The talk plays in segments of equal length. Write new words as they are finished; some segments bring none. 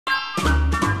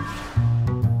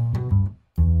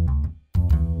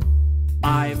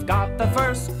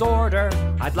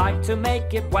I'd like to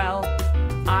make it well.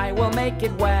 I will make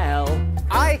it well.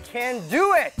 I can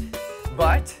do it.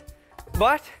 But.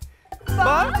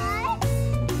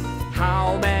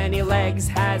 How many legs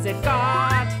has it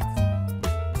got?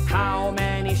 How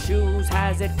many shoes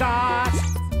has it got?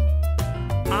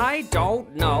 I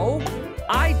don't know.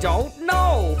 I don't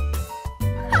know.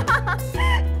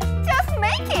 Just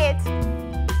make it.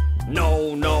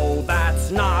 No, that's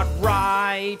not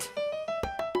right.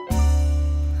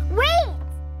 Wait!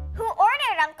 Who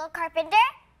ordered, Uncle Carpenter?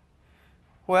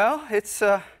 Well, it's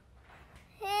a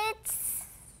snake.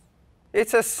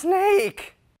 A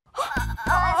snake?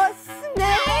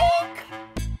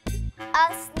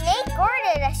 A snake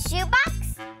ordered a shoebox?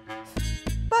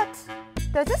 But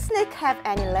does a snake have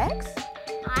any legs?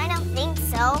 I don't think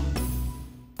so.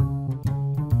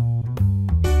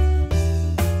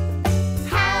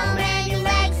 How many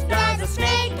legs does a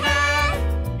snake have?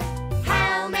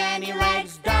 How many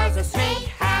legs does a snake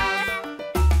have?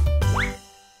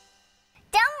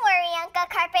 Don't worry, Uncle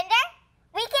Carpenter.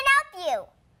 We can help you.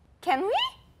 Can we?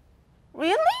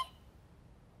 Really?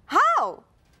 How?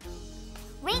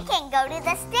 We can go to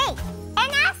the snake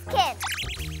and ask him.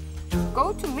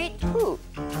 Go to meet who?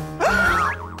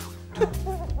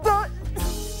 The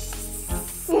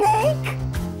snake?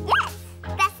 Yes,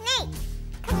 the snake.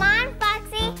 Come on,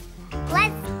 Foxy.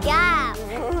 Let's go.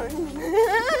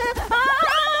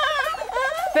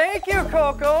 Thank you,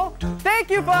 Coco. Thank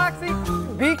you, Foxy.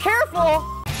 Be careful.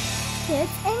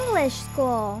 Kids English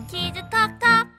School. Kids